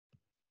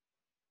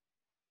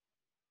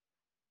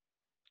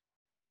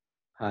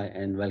Hi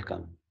and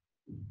welcome.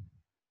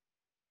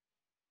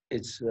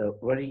 It's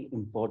very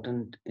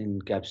important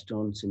in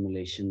Capstone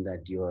simulation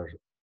that you are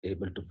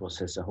able to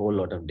process a whole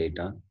lot of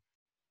data,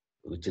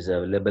 which is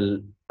available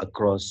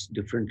across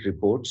different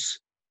reports.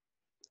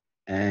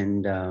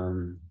 And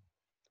there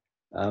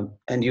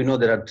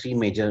are three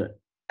major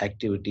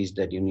activities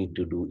that you need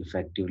to do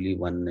effectively.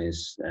 One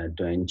is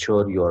to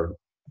ensure you're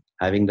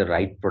having the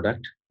right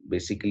product.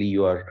 Basically,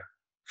 you are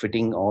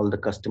fitting all the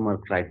customer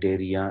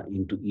criteria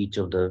into each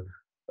of the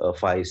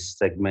five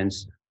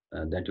segments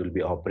that you'll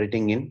be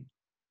operating in.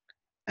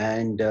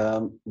 And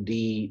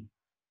the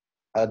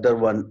other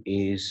one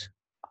is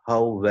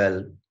how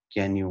well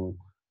can you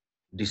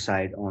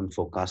decide on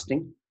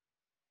forecasting,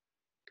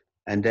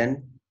 and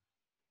then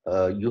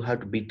you have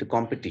to beat the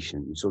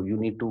competition. So you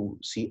need to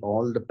see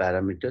all the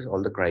parameters,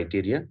 all the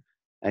criteria,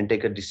 and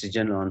take a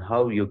decision on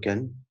how you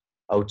can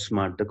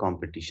outsmart the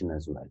competition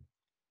as well.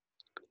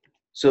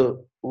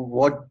 So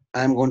what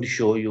I'm going to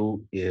show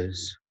you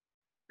is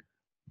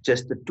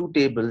just the two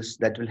tables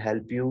that will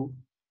help you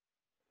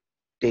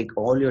take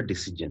all your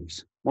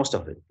decisions, most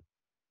of it.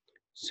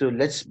 So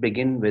let's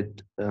begin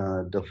with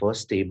the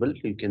first table.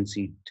 You can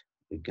see it.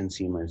 You can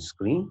see my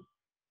screen.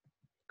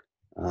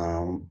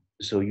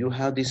 So you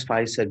have these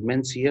five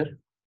segments here,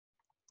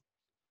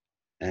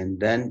 and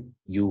then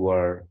you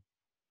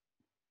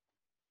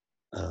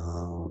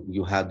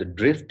have the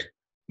drift.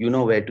 You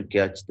know where to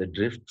catch the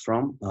drift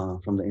from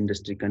the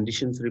industry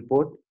conditions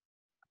report.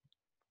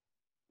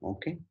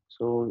 Okay,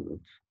 so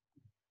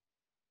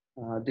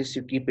this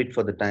you keep it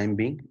for the time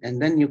being,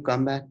 and then you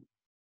come back,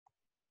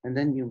 and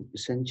then you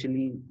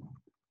essentially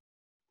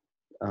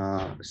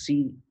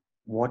see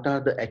what are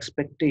the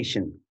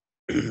expectation.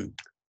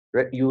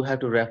 You have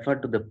to refer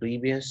to the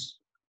previous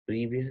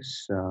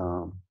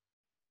uh,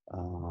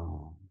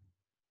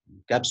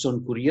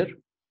 capstone courier,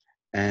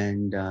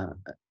 and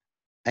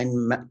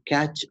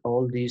catch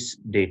all these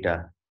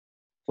data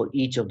for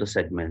each of the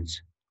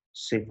segments.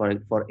 Say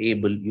for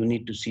able, you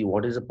need to see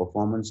what is the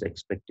performance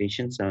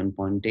expectation,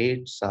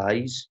 7.8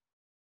 size,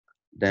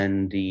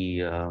 then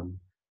the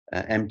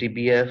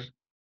MTBF,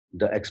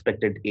 the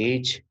expected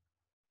age,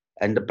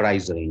 and the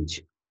price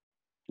range.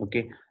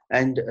 Okay,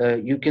 and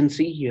you can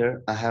see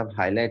here I have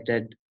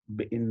highlighted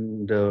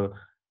in the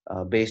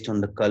based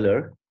on the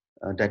color,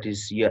 that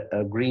is, yeah,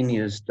 green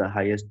is the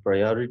highest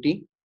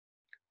priority.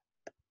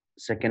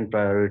 Second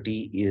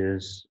priority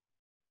is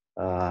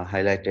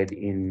highlighted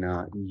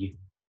in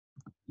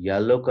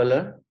yellow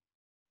color.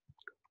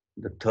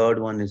 The third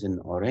one is in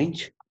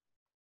orange.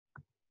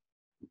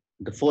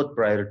 The fourth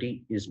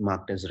priority is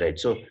marked as red.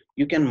 So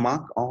you can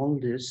mark all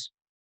this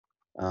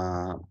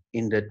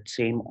in that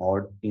same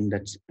order, in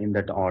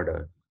that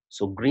order.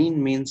 So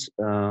green means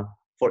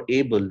for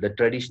able, the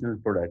traditional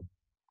product,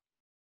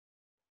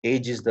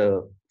 age is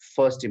the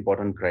first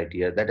important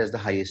criteria that has the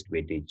highest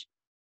weightage.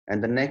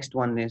 And the next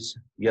one is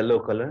yellow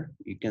color.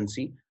 You can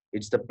see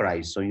it's the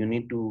price. So you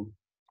need to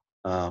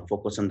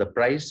focus on the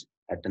price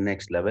at the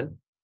next level.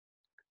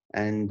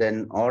 And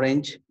then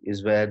orange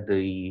is where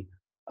the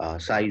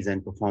size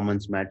and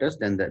performance matters.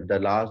 Then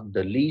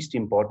the least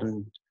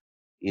important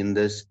in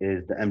this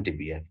is the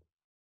MTBF.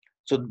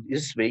 So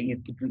this way it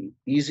will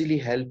easily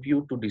help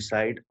you to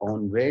decide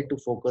on where to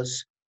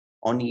focus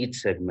on each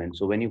segment.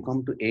 So when you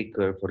come to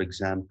acre, for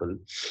example,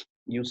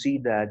 you see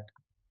that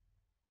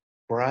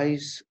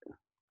price,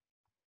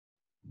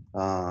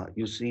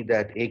 you see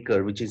that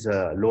acre, which is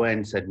a low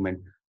end segment,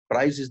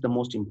 price is the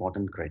most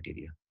important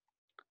criteria.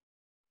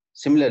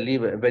 Similarly,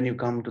 when you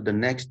come to the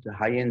next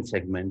high-end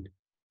segment,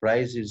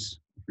 price is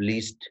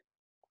least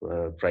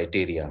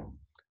criteria.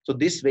 So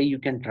this way you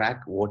can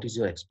track what is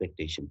your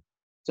expectation.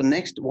 So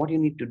next, what you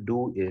need to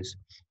do is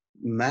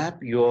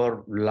map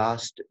your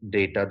last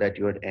data that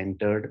you had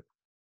entered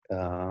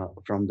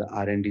from the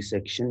R&D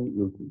section.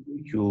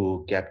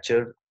 You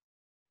capture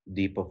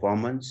the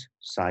performance,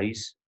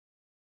 size,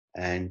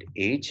 and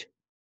age.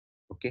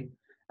 Okay,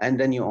 and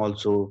then you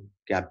also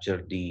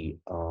capture the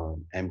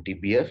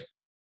MTBF,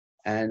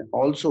 and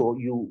also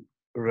you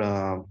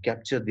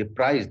capture the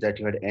price that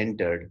you had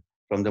entered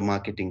from the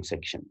marketing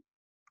section.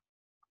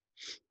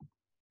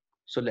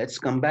 So let's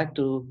come back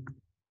to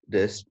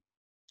this.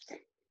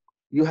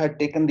 You had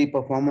taken the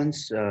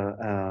performance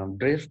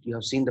drift. You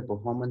have seen the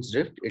performance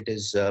drift. It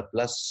is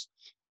plus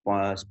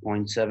zero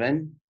point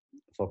 0.7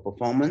 for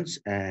performance,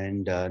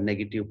 and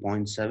negative zero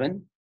point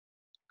 0.7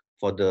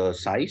 for the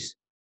size.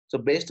 So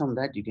based on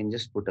that, you can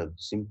just put a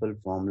simple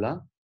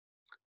formula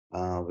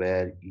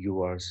where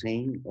you are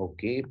saying,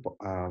 okay,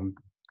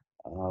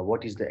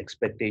 what is the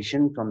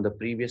expectation from the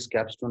previous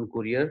capstone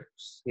courier.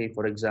 Say,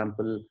 for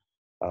example,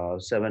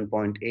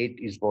 7.8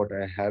 is what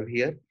I have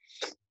here.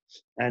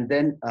 And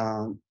then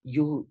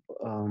you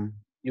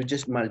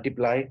just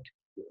multiply it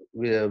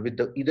with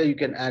the, either you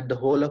can add the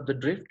whole of the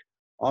drift,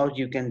 or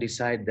you can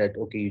decide that,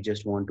 okay, you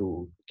just want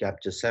to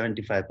capture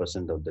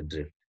 75% of the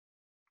drift.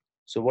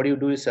 So what you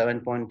do is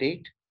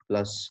 7.8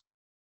 plus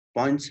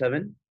zero point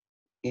 0.7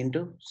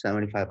 into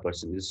 75%.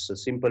 This is a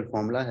simple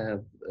formula I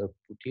have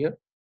put here.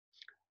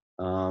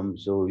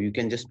 So you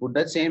can just put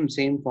that same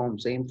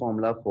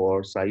formula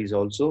for size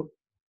also.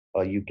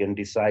 You can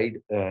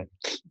decide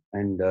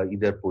and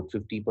either put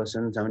 50%,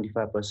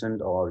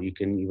 75%, or you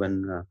can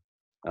even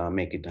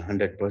make it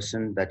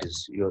 100%. That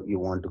is, you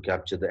want to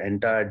capture the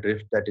entire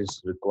drift that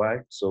is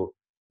required. So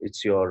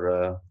it's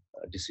your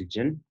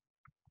decision.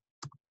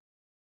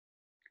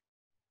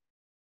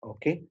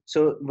 Okay.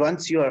 So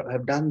once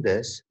have done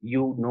this,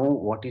 you know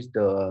what is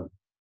the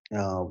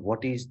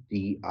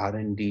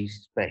R&D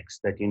specs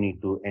that you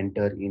need to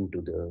enter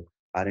into the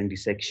R&D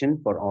section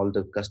for all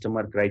the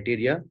customer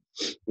criteria.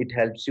 It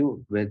helps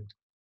you with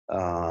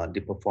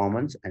the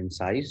performance and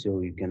size, so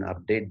you can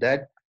update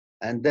that.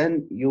 And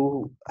then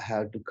you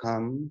have to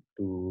come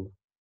to,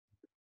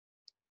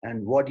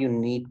 and what you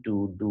need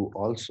to do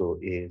also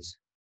is,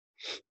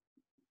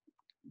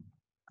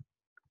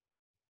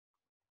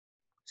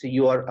 so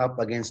you are up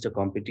against a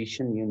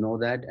competition, you know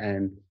that,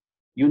 and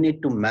you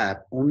need to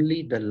map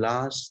only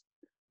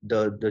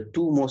the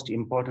two most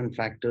important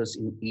factors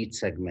in each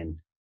segment.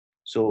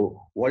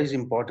 So what is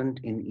important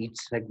in each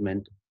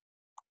segment?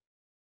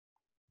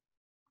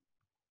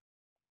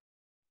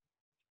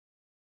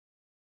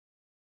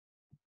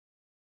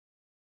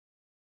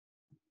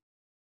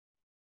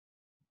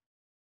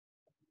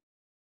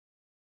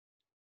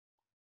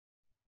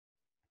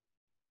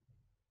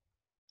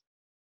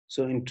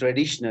 So in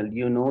traditional,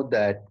 you know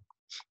that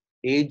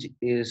age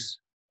is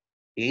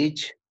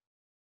age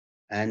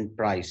and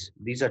price.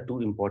 These are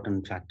two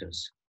important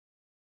factors.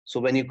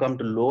 So when you come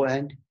to low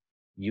end,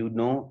 you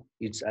know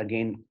it's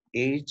again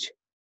age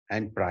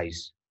and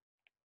price.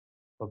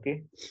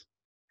 Okay.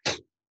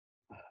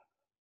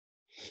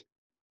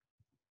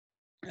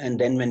 And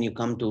then when you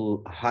come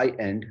to high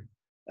end,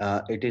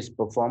 it is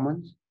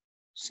performance,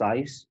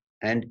 size,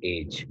 and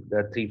age. There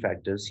are three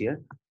factors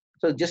here.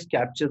 So just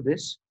capture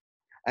this.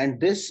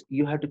 And this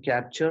you have to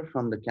capture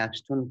from the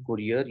Capstone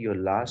Courier, your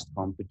last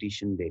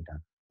competition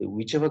data. So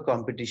whichever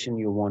competition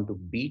you want to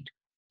beat,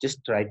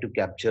 just try to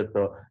capture,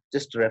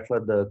 just refer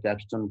the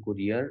Capstone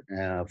Courier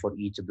for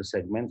each of the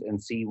segments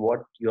and see what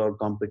your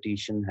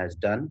competition has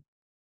done.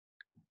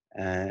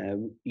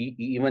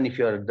 Even if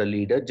you're the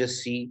leader,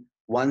 just see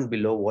one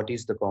below what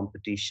is the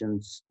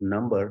competition's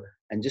number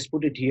and just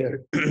put it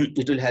here.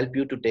 It will help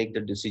you to take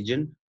the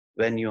decision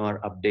when you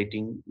are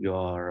updating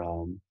your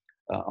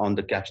on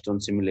the Capstone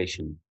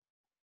simulation.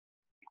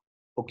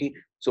 Okay,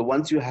 so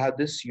once you have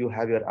this, you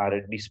have your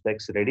R&D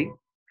specs ready.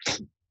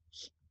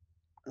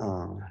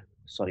 Uh,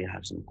 Sorry, I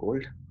have some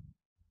cold.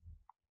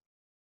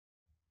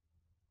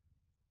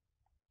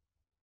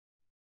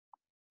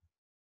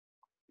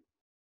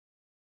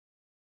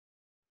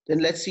 Then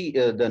let's see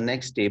the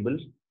next table.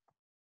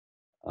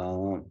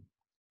 Uh,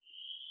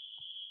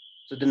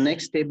 so the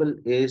next table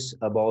is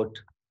about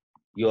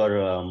your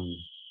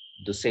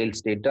the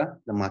sales data,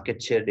 the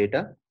market share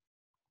data.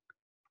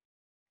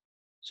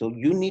 So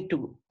you need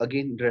to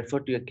again refer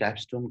to your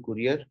Capstone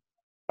Courier,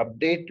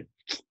 update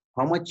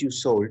how much you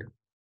sold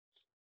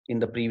in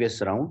the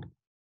previous round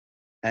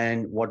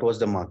and what was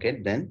the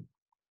market then,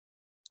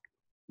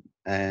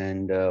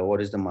 and what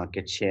is the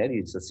market share.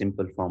 It's a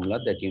simple formula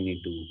that you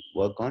need to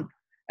work on,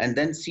 and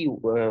then see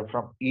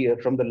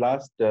from the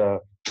last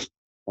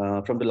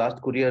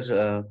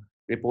courier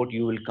report,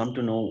 you will come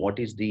to know what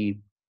is the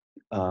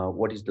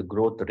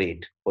growth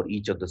rate for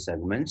each of the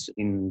segments.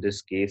 In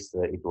this case,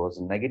 it was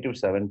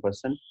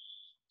 -7%.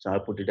 So I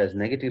put it as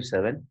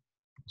 -7.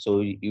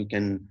 So you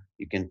can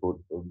put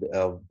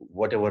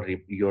whatever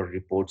your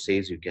report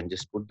says. You can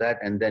just put that,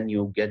 and then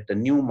you get the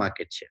new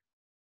market share.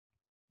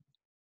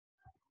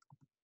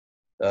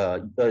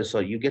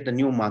 Sorry, you get the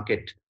new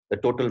market, the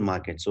total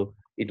market. So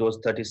it was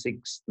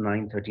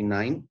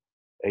 36,939.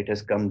 It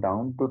has come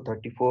down to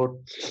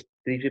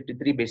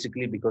 34,353,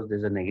 basically because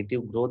there's a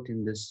negative growth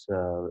in this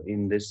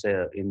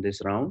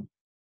round.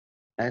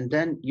 And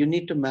then you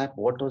need to map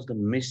what was the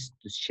missed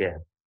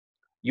share.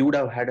 You would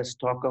have had a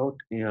stock out.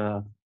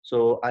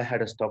 So I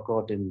had a stock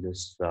out in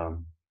this a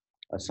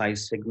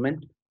size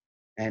segment,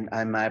 and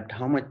I mapped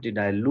how much did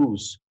I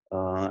lose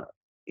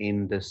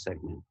in this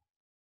segment,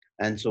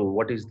 and so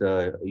what is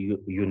the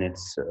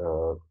units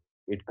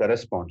it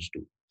corresponds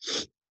to.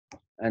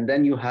 And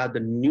then you have the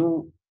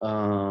new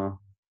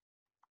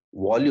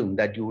volume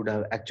that you would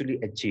have actually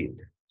achieved.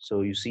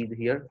 So you see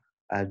here,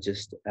 I've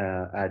just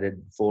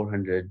added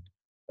 400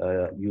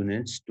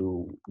 units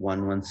to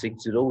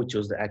 1160, which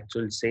was the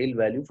actual sale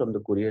value from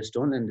the courier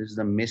stone, and this is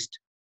the missed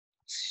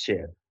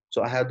share.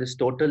 So I have this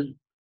total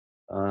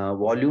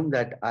volume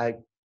that I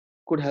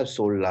could have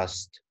sold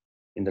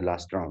in the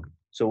last round.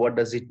 So what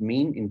does it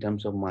mean in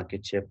terms of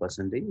market share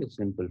percentage? It's a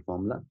simple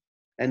formula.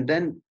 And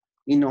then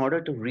in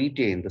order to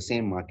retain the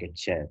same market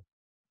share,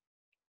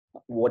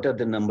 what are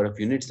the number of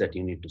units that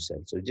you need to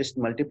sell? So just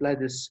multiply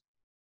this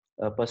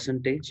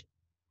percentage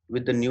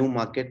with the new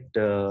market,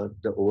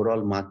 the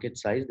overall market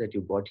size that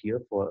you got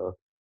here for.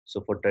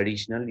 So for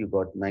traditional, you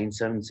got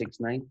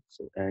 9769,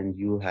 so, and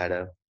you had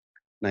a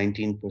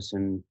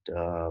 19%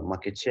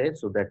 market share.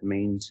 So that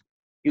means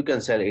you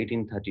can sell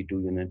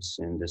 1832 units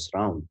in this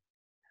round.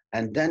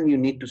 And then you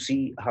need to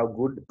see how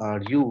good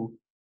are you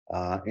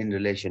in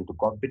relation to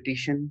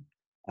competition.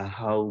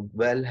 How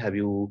well have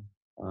you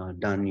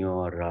done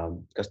your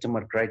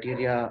customer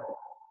criteria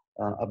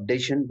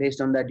updation?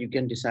 Based on that, you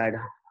can decide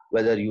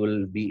whether you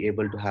will be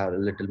able to have a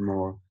little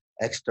more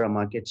extra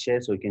market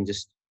share. So you can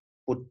just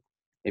put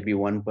maybe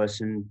 1%,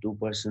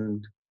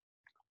 2%,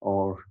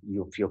 or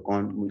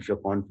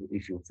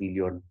if you feel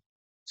you're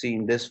see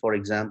in this, for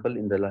example,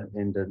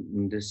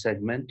 in this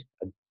segment,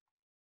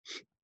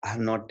 I have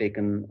not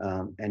taken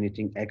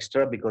anything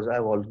extra because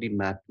I've already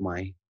mapped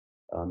my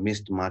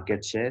missed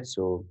market share.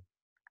 So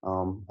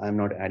I'm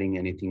not adding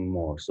anything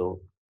more.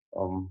 So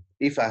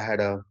if I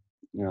had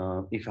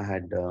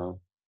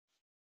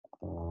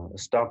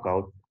stock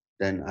out,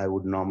 then I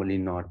would normally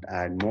not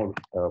add more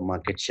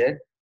market share,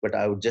 but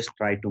I would just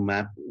try to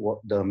map what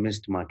the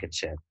missed market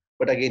share.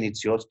 But again,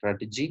 it's your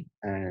strategy,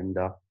 and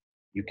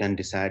you can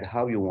decide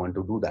how you want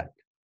to do that.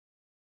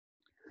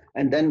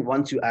 And then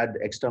once you add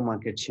the extra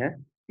market share,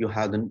 you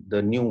have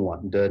the new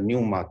one, the new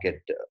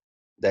market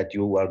that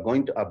you are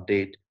going to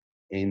update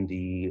in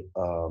the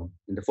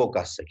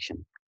forecast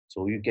section.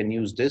 So you can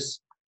use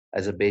this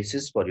as a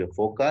basis for your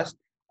forecast,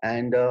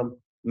 and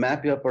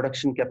map your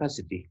production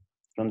capacity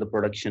from the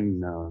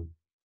production.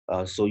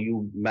 So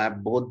you map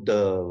both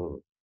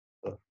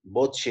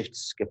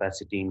shifts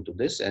capacity into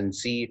this and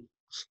see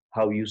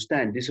how you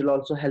stand. This will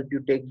also help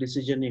you take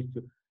decision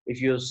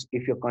if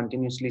you're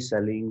continuously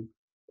selling,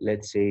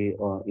 let's say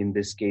in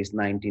this case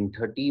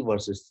 1930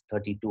 versus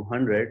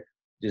 3200.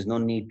 There's no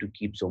need to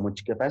keep so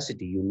much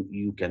capacity.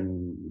 You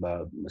can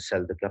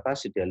sell the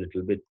capacity a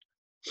little bit.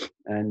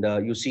 And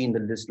you see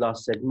in this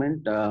last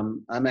segment,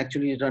 I'm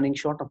actually running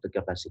short of the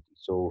capacity,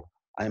 so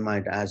I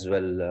might as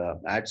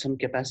well add some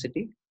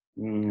capacity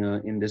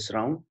in this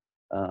round.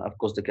 Of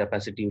course, the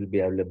capacity will be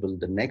available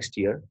the next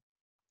year.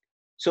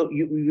 So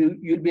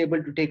you'll be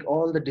able to take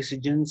all the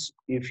decisions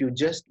if you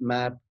just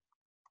map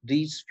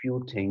these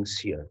few things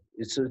here.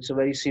 It's a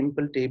very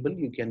simple table.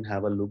 You can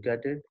have a look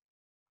at it.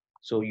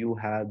 So you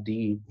have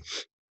the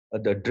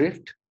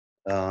drift,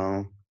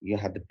 uh, you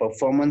have the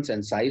performance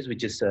and size,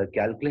 which is a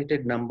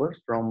calculated number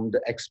from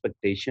the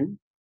expectation,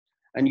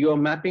 and you are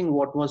mapping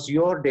what was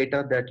your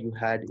data that you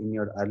had in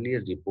your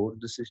earlier report.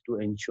 This is to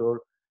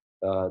ensure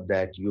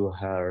that you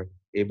are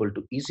able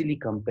to easily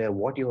compare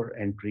what you are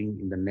entering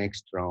in the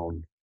next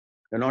round.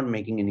 You're not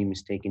making any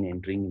mistake in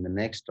entering in the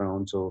next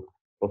round. So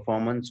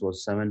performance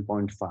was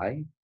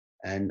 7.5,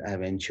 and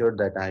I've ensured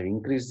that I've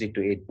increased it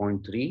to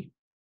 8.3.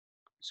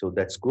 So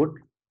that's good.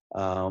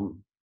 Um,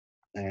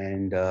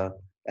 and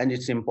and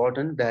it's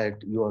important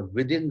that you are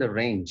within the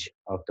range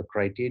of the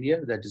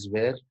criteria. That is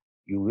where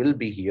you will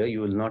be here.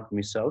 You will not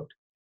miss out.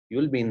 You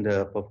will be in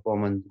the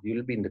performance. You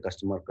will be in the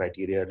customer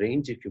criteria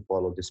range if you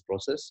follow this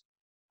process.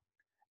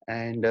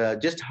 And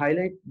just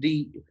highlight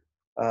the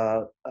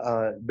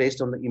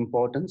based on the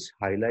importance,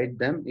 highlight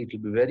them. It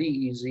will be very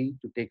easy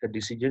to take a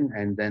decision,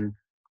 and then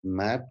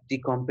map the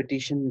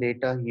competition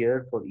data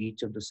here for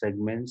each of the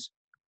segments.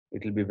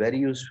 It will be very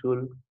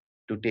useful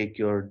to take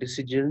your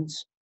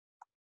decisions.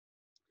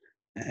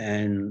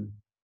 And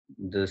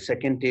the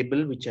second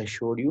table which I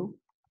showed you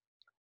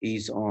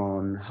is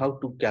on how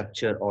to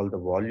capture all the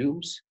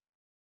volumes,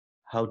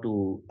 how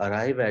to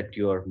arrive at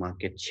your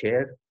market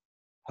share.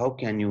 How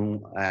can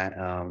you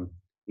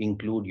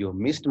include your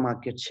missed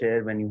market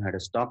share when you had a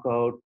stock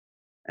out?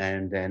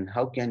 And then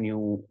how can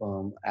you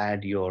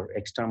add your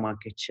extra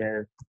market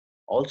share?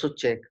 Also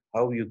check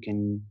how you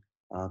can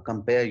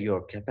compare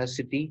your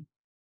capacity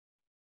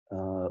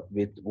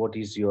with what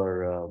is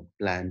your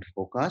planned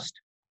forecast,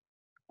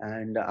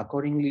 and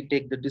accordingly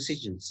take the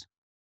decisions.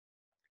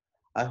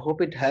 I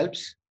hope it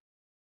helps.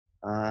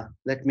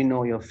 Let me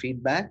know your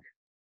feedback.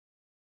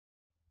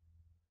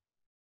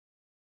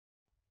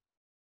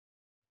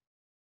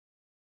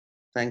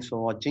 Thanks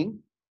for watching.